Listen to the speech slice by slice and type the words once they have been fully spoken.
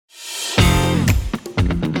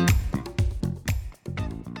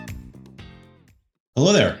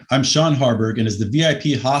Hello there. I'm Sean Harburg, and as the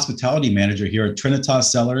VIP Hospitality Manager here at Trinitas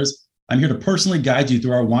Cellars, I'm here to personally guide you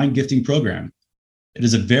through our wine gifting program. It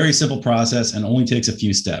is a very simple process and only takes a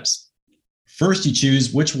few steps. First, you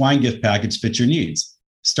choose which wine gift package fits your needs.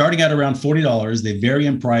 Starting at around $40, they vary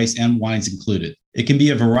in price and wines included. It can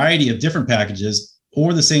be a variety of different packages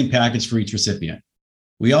or the same package for each recipient.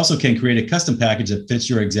 We also can create a custom package that fits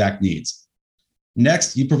your exact needs.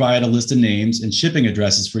 Next, you provide a list of names and shipping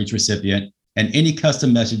addresses for each recipient and any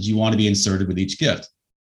custom message you want to be inserted with each gift.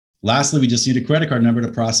 Lastly, we just need a credit card number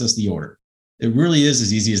to process the order. It really is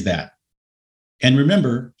as easy as that. And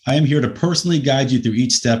remember, I am here to personally guide you through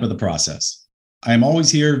each step of the process. I am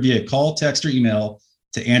always here via call, text, or email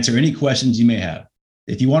to answer any questions you may have.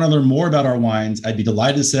 If you want to learn more about our wines, I'd be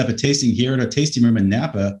delighted to set up a tasting here at our tasting room in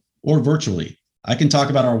Napa or virtually. I can talk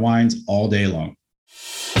about our wines all day long.